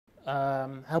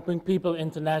helping people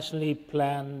internationally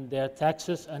plan their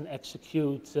taxes and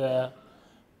execute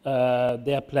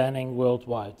their planning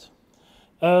worldwide.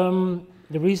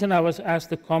 The reason I was asked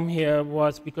to come here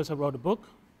was because I wrote a book,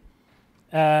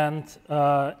 and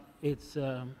it's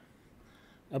a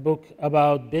book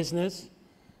about business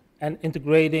and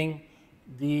integrating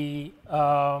the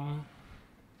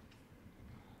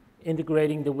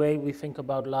way we think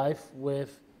about life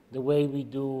with the way we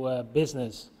do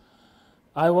business.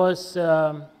 I was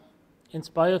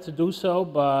inspired to do so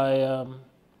by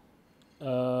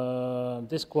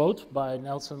this quote by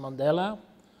Nelson Mandela.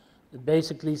 It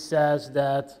basically says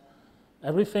that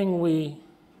everything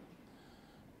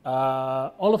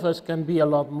all of us can be a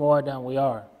lot more than we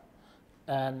are.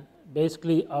 And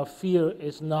basically our fear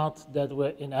is not that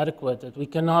we're inadequate, that we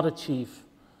cannot achieve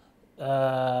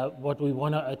what we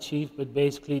want to achieve, but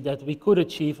basically that we could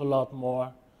achieve a lot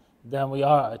more than we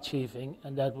are achieving,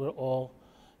 and that we're all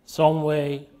some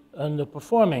way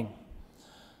underperforming.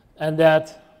 And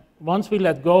that once we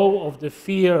let go of the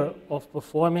fear of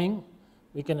performing,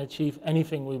 we can achieve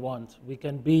anything we want. We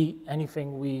can be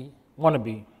anything we want to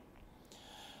be.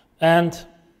 And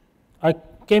I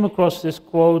came across this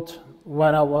quote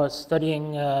when I was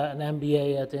studying an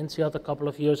MBA at INSEAD a couple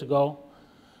of years ago.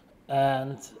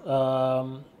 And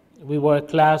we were a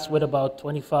class with about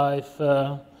 25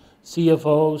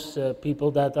 CFOs,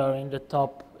 people that are in the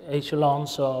top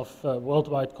echelons of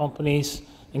worldwide companies,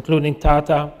 including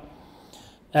Tata.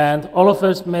 And all of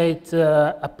us made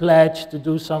a pledge to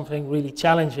do something really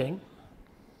challenging.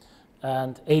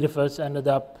 And 8 of us ended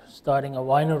up starting a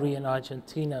winery in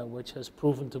Argentina, which has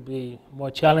proven to be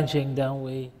more challenging than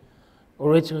we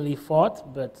originally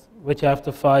thought, but which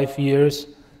after 5 years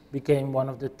became one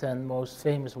of the 10 most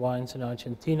famous wines in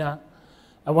Argentina.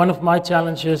 And one of my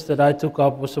challenges that I took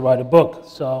up was to write a book.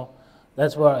 So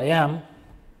that's where I am.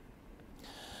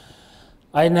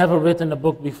 I had never written a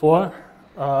book before.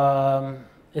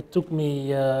 It took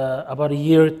me about a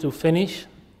year to finish,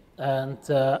 and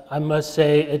I must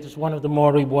say it is one of the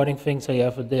more rewarding things I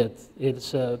ever did.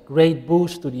 It's a great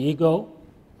boost to the ego.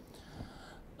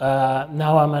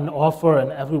 Now I'm an author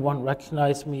and everyone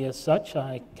recognizes me as such.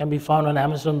 I can be found on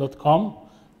Amazon.com.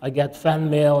 I get fan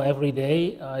mail every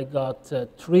day. I got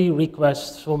 3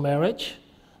 requests for marriage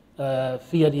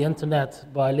via the internet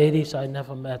by ladies I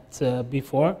never met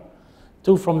before.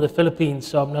 2 from the Philippines,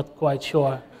 so I'm not quite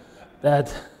sure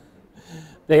that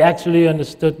they actually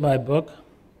understood my book.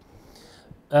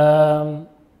 And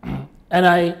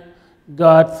I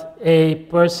got a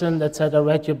person that said, I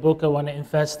read your book, I want to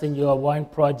invest in your wine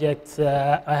project.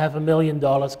 I have $1 million,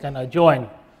 can I join?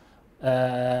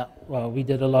 Well, we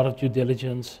did a lot of due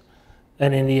diligence,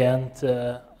 and in the end,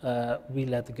 we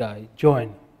let the guy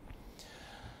join.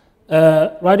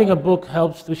 Writing a book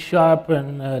helps to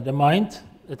sharpen the mind.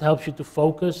 It helps you to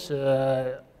focus.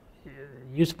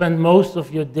 You spend most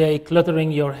of your day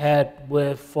cluttering your head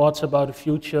with thoughts about the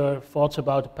future, thoughts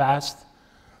about the past.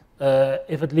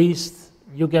 If at least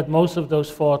you get most of those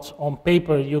thoughts on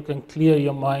paper, you can clear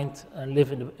your mind and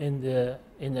live in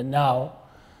the now,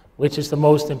 which is the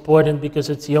most important because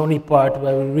it's the only part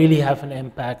where we really have an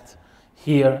impact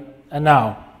here and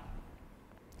now.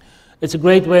 It's a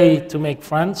great way to make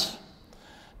friends,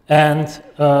 and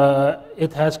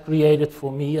it has created,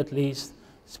 for me at least,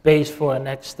 space for a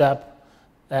next step.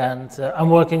 And I'm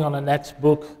working on a next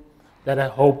book that I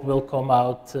hope will come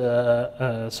out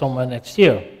somewhere next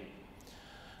year.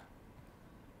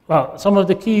 Well, some of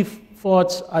the key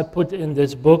thoughts I put in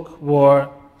this book were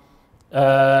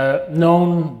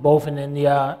known both in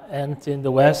India and in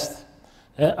the West.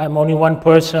 I'm only one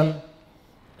person.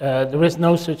 There is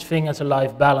no such thing as a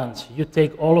life balance. You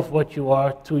take all of what you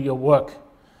are to your work.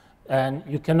 And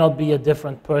you cannot be a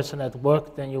different person at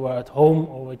work than you are at home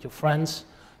or with your friends.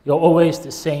 You're always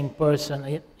the same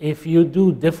person. If you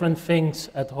do different things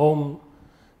at home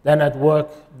than at work,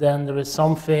 then there is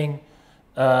something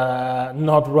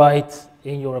not right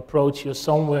in your approach. You're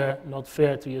somewhere not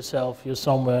fair to yourself. You're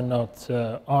somewhere not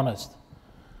honest.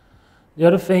 The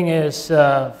other thing is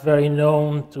very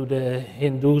known to the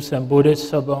Hindus and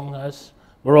Buddhists among us.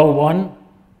 We're all one.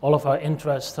 All of our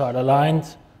interests are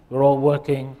aligned. We're all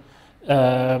working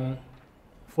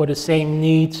for the same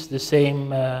needs, the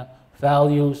same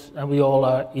values, and we all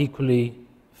are equally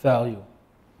valued.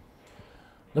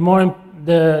 The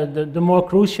more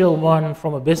crucial one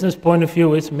from a business point of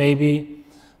view is maybe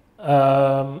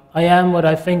I am what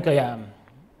I think I am.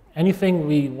 Anything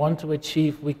we want to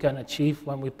achieve, we can achieve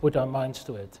when we put our minds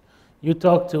to it. You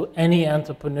talk to any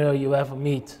entrepreneur you ever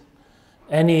meet,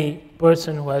 any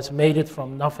person who has made it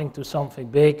from nothing to something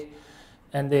big,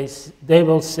 and they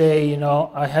will say, you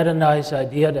know, I had a nice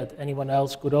idea that anyone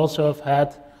else could also have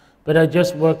had, but I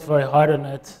just worked very hard on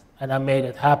it and I made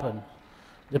it happen.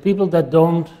 The people that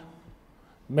don't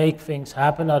make things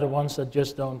happen are the ones that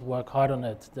just don't work hard on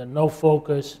it. They're no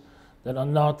focus, that are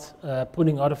not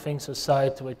putting other things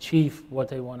aside to achieve what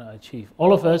they want to achieve.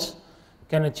 All of us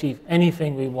can achieve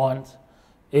anything we want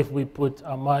if we put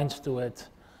our minds to it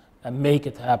and make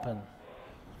it happen.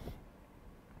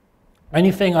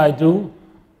 Anything I do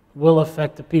will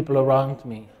affect the people around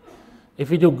me. If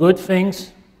we do good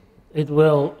things, it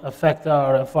will affect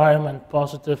our environment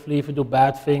positively. If we do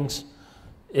bad things,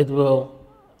 it will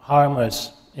harm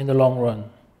us in the long run.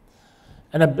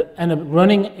 And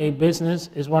running a business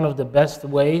is one of the best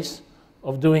ways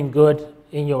of doing good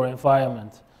in your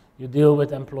environment. You deal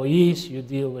with employees, you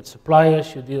deal with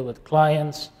suppliers, you deal with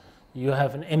clients, you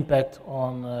have an impact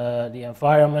on the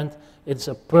environment. It's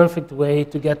a perfect way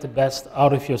to get the best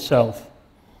out of yourself.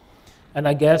 And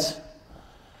I guess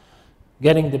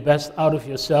getting the best out of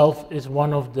yourself is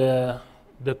one of the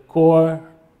core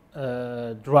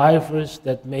drivers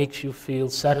that makes you feel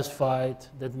satisfied,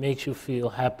 that makes you feel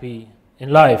happy in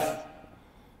life.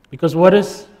 Because what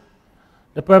is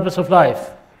the purpose of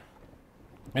life?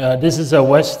 This is a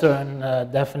Western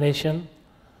definition,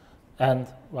 and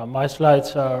well, my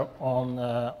slides are on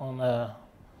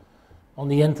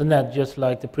the internet just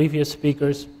like the previous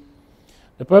speakers.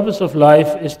 The purpose of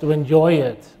life is to enjoy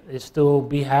it, is to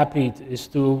be happy, is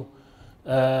to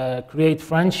create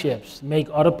friendships, make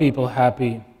other people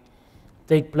happy,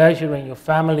 take pleasure in your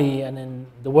family and in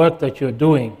the work that you're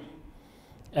doing.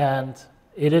 And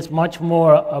it is much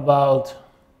more about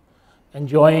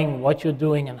enjoying what you're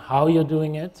doing and how you're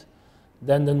doing it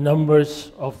than the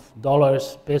numbers of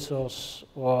dollars, pesos,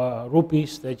 or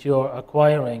rupees that you're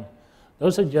acquiring.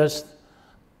 Those are just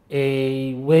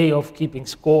a way of keeping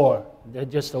score. They're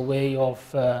just a way of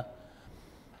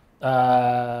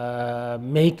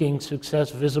making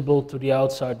success visible to the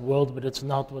outside world, but it's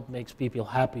not what makes people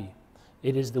happy.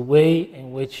 It is the way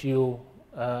in which you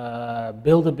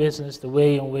build a business, the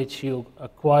way in which you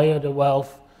acquire the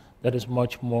wealth that is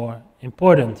much more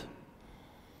important.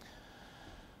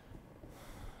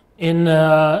 In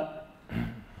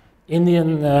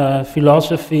Indian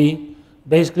philosophy,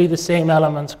 basically the same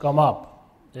elements come up.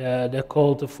 They're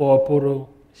called the four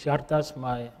Purusharthas.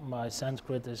 My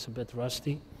Sanskrit is a bit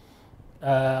rusty.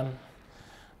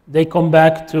 They come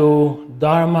back to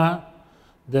Dharma,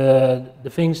 the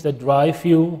things that drive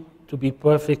you to be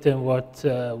perfect in what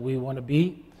we want to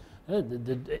be,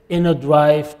 the inner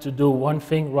drive to do one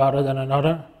thing rather than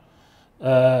another,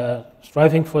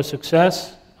 striving for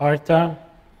success, artha,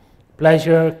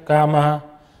 pleasure, kama,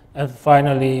 and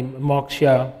finally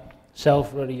moksha,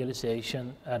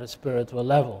 self-realization at a spiritual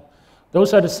level.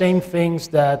 Those are the same things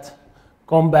that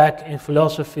come back in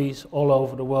philosophies all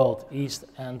over the world, East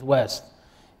and West.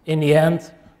 In the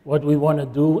end, what we want to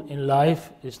do in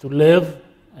life is to live,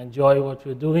 enjoy what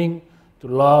we're doing, to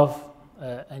love,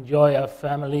 enjoy our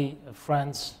family,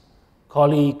 friends,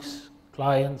 colleagues,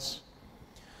 clients,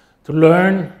 to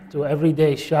learn, to every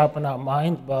day sharpen our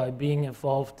mind by being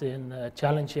involved in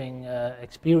challenging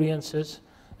experiences,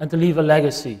 and to leave a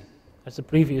legacy. As the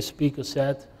previous speaker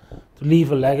said, to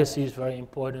leave a legacy is very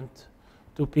important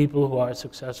to people who are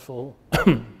successful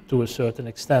to a certain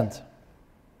extent.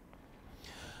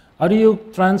 How do you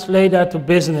translate that to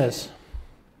business?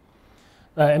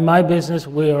 In my business,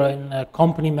 we're in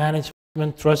company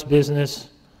management, trust business.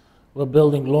 We're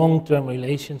building long-term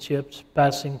relationships,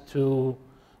 passing to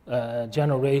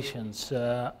generations.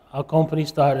 Our company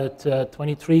started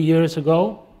 23 years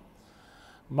ago.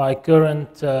 My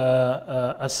current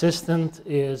assistant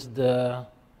is the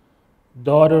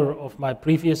daughter of my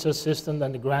previous assistant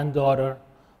and the granddaughter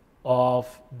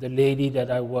of the lady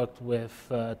that I worked with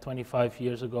 25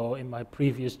 years ago in my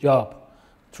previous job.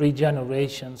 3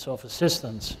 generations of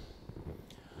assistants.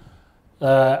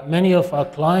 Many of our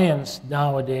clients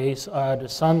nowadays are the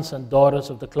sons and daughters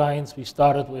of the clients we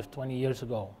started with 20 years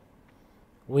ago.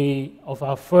 Of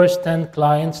our first 10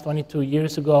 clients 22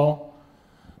 years ago,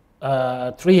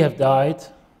 3 have died,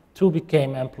 2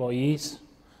 became employees,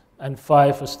 and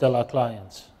 5 are still our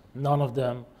clients. None of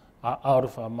them are out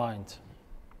of our mind.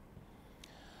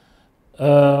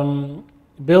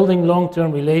 Building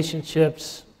long-term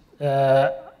relationships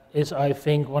is, I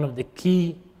think, one of the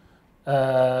key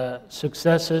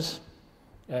successes,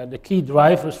 the key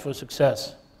drivers for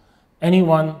success.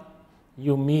 Anyone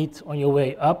you meet on your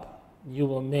way up, you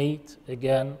will meet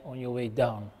again on your way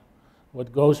down.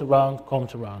 What goes around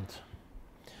comes around.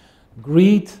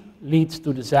 Greed leads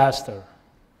to disaster.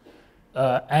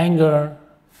 Anger,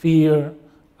 fear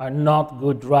are not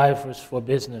good drivers for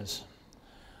business.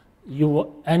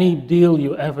 any deal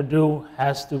you ever do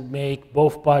has to make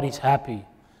both parties happy.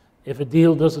 If a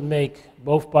deal doesn't make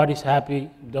both parties happy,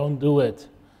 don't do it.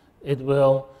 It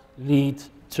will lead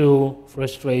to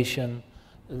frustration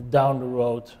down the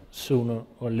road sooner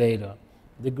or later.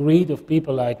 The greed of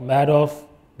people like Madoff,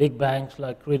 big banks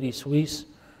like Credit Suisse,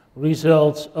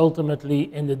 results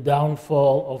ultimately in the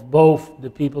downfall of both the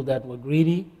people that were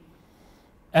greedy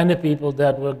and the people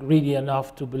that were greedy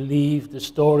enough to believe the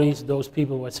stories those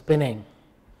people were spinning.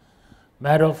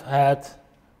 Madoff had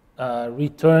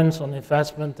returns on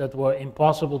investment that were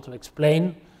impossible to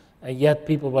explain, and yet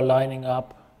people were lining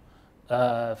up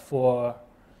for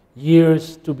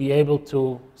years to be able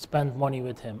to spend money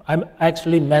with him. I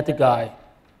actually met the guy.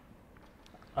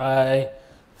 I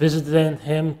visited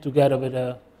him together with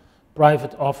a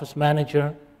private office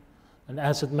manager, an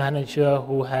asset manager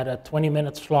who had a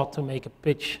 20-minute slot to make a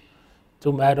pitch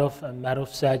to Madoff, and Madoff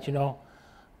said, you know,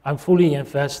 I'm fully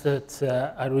invested,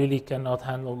 I really cannot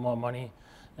handle more money.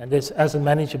 And this asset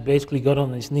manager basically got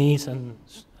on his knees and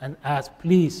asked,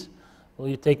 please, will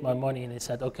you take my money? And he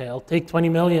said, okay, I'll take 20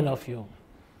 million of you.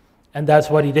 And that's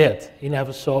what he did. He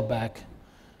never saw back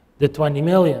the 20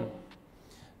 million.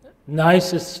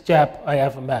 Nicest chap I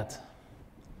ever met.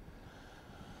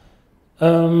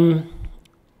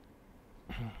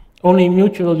 Only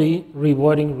mutually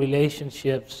rewarding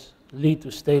relationships lead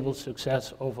to stable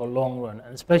success over a long run,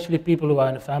 and especially people who are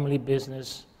in the family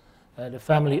business, the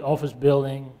family office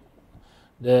building,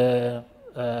 the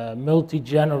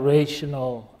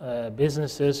multi-generational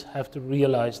businesses have to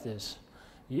realize this.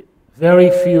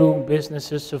 Very few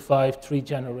businesses survive 3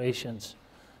 generations.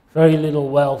 Very little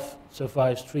wealth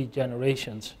survives 3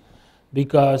 generations,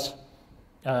 because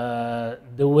the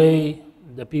way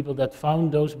the people that found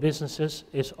those businesses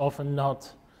is often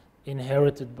not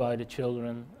inherited by the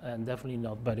children, and definitely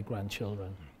not by the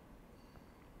grandchildren.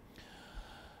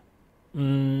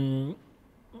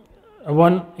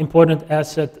 One important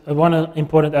aspect I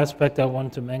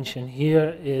want to mention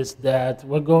here is that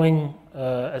we're going,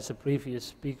 as the previous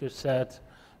speaker said,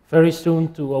 very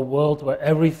soon to a world where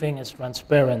everything is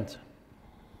transparent.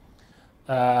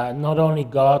 Not only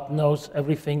God knows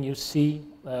everything you see,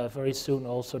 very soon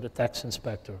also the tax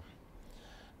inspector.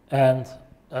 And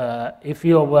if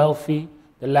you're wealthy,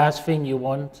 the last thing you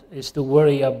want is to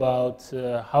worry about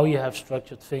how you have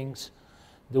structured things,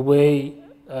 the way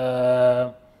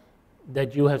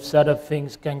that you have set up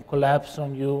things can collapse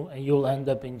on you and you'll end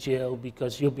up in jail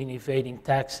because you've been evading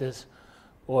taxes,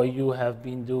 or you have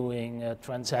been doing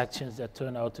transactions that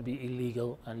turn out to be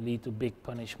illegal and lead to big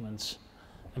punishments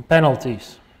and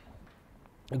penalties.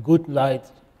 A good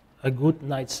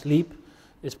night's sleep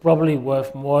is probably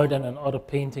worth more than another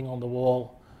painting on the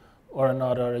wall or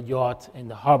another yacht in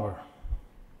the harbor.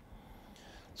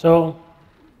 So,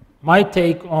 my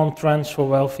take on trends for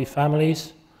wealthy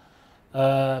families: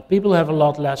 people have a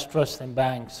lot less trust in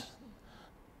banks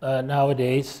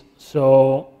nowadays,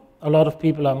 so a lot of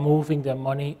people are moving their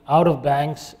money out of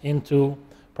banks into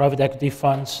private equity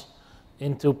funds,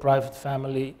 into private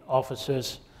family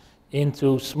offices,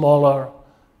 into smaller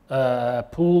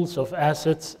pools of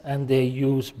assets, and they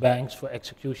use banks for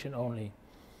execution only.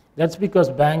 That's because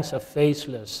banks are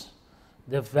faceless,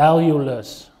 they're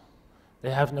valueless,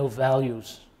 they have no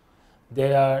values.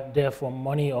 They are there for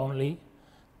money only,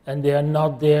 and they are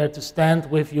not there to stand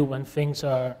with you when things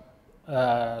are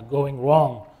going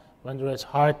wrong. When there is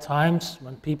hard times,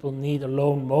 when people need a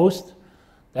loan most,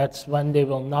 that's when they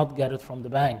will not get it from the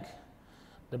bank.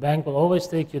 The bank will always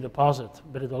take your deposit,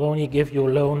 but it will only give you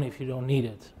a loan if you don't need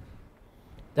it.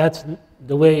 That's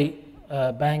the way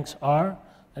banks are,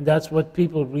 and that's what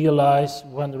people realize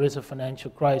when there is a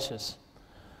financial crisis.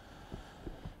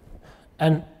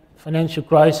 And financial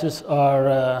crises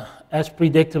are as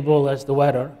predictable as the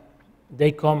weather.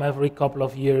 They come every couple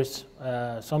of years,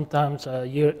 sometimes a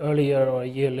year earlier or a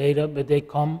year later, but they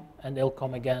come and they'll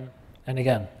come again and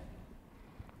again.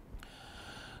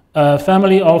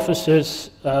 Family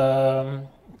offices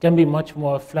can be much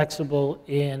more flexible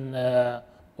in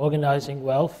organizing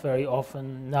wealth. Very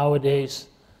often nowadays,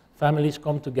 families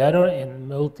come together in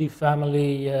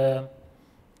multi-family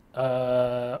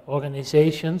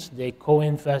organizations. They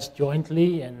co-invest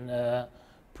jointly in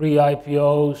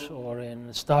pre-IPOs or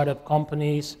in startup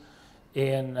companies,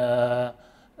 in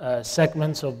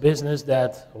segments of business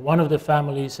that one of the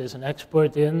families is an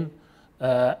expert in,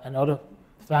 and other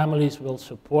families will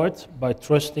support by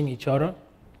trusting each other.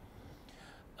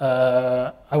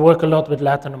 I work a lot with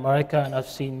Latin America, and I've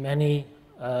seen many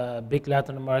big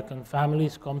Latin American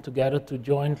families come together to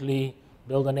jointly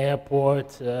build an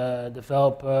airport,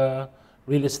 develop a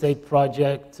real estate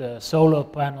project, solar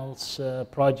panels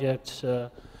projects,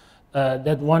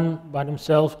 that one by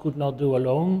themselves could not do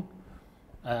alone.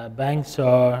 Banks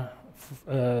are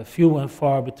few and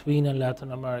far between in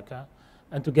Latin America,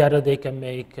 and together they can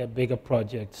make bigger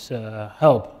projects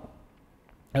help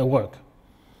and work.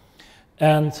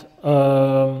 And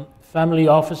family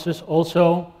offices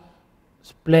also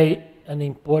play an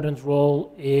important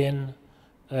role in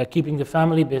keeping the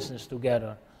family business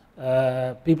together.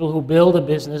 People who build a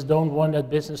business don't want that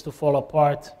business to fall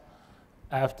apart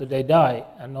after they die,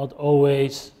 and not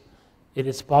always it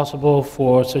is possible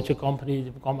for such a company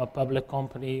to become a public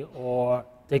company or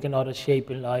take another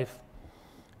shape in life.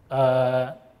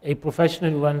 A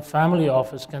professionally run family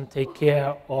office can take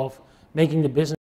care of making the business